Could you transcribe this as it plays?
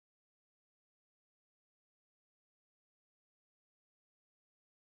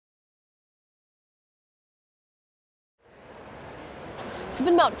It's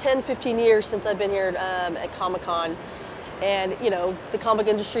been about 10, 15 years since I've been here at Comic-Con. And, you know, the comic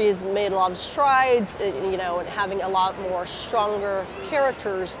industry has made a lot of strides, you know, and having a lot more stronger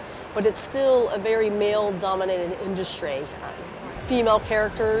characters, but it's still a very male-dominated industry. Female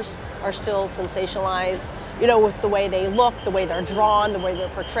characters are still sensationalized, you know, with the way they look, the way they're drawn, the way they're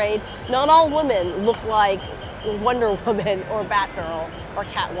portrayed. Not all women look like Wonder Woman or Batgirl or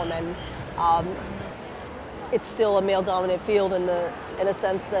Catwoman. It's still a male-dominated field in a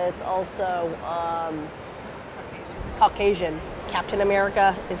sense that it's also Caucasian. Captain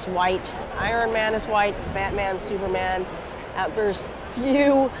America is white, Iron Man is white, Batman, Superman. There's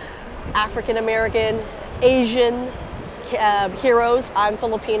few African American, Asian heroes. I'm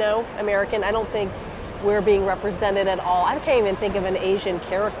Filipino American. I don't think we're being represented at all. I can't even think of an Asian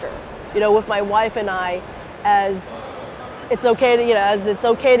character. You know, with my wife and I, as it's okay to, you know, as it's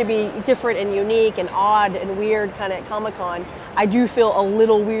okay to be different and unique and odd and weird kind of at Comic-Con, I do feel a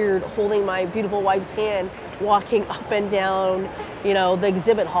little weird holding my beautiful wife's hand, walking up and down, you know, the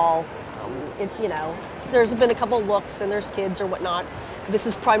exhibit hall. You know, there's been a couple looks and there's kids or whatnot. This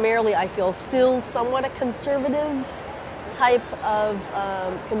is primarily, I feel, still somewhat a conservative type of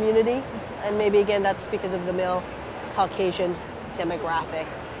community. And maybe again, that's because of the male Caucasian demographic.